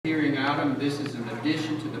Hearing item. This is in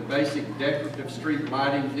addition to the basic decorative street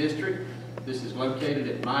lighting district. This is located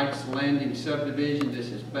at Mike's Landing subdivision. This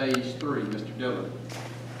is phase 3. Mr. Dillon.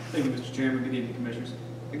 Thank you, Mr. Chairman. Good evening, Commissioners.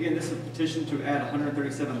 Again, this is a petition to add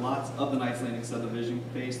 137 lots of the Knights Landing subdivision,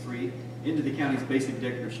 phase 3, into the county's basic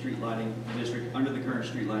decorative street lighting district under the current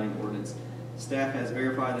street lighting ordinance. Staff has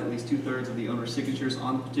verified that at least 2/3 of the owner's signatures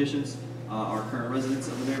on the petitions are current residents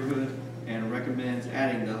of the neighborhood and recommends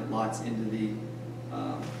adding the lots into the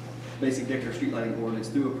basic decorative street lighting ordinance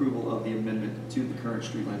through approval of the amendment to the current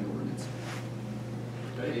street lighting ordinance.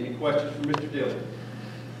 Okay, any questions for Mr. Dillon?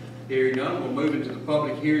 Hearing none, we'll move into the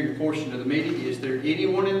public hearing portion of the meeting. Is there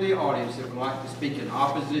anyone in the audience that would like to speak in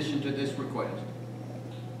opposition to this request?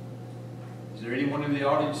 Is there anyone in the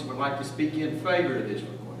audience that would like to speak in favor of this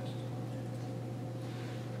request?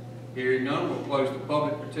 Hearing none, we'll close the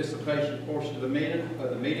public participation portion of the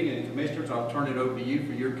meeting. And Commissioners, I'll turn it over to you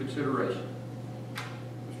for your consideration.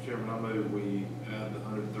 Mr. Chairman, I move we add the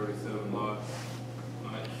 137 lots,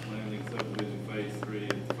 Knights Landing subdivision phase 3,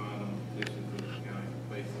 and final petition for the county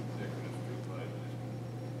basic decorative street lighting.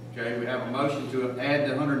 Okay, we have a motion to add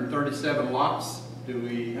the 137 lots. Do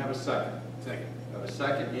we have a second? Second. Have a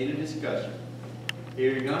second. Any discussion?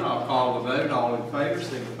 Hearing none, I'll call the vote. All in favor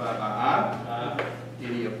signify by aye. Aye.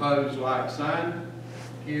 Any opposed, like sign.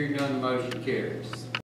 Hearing none, the motion carries.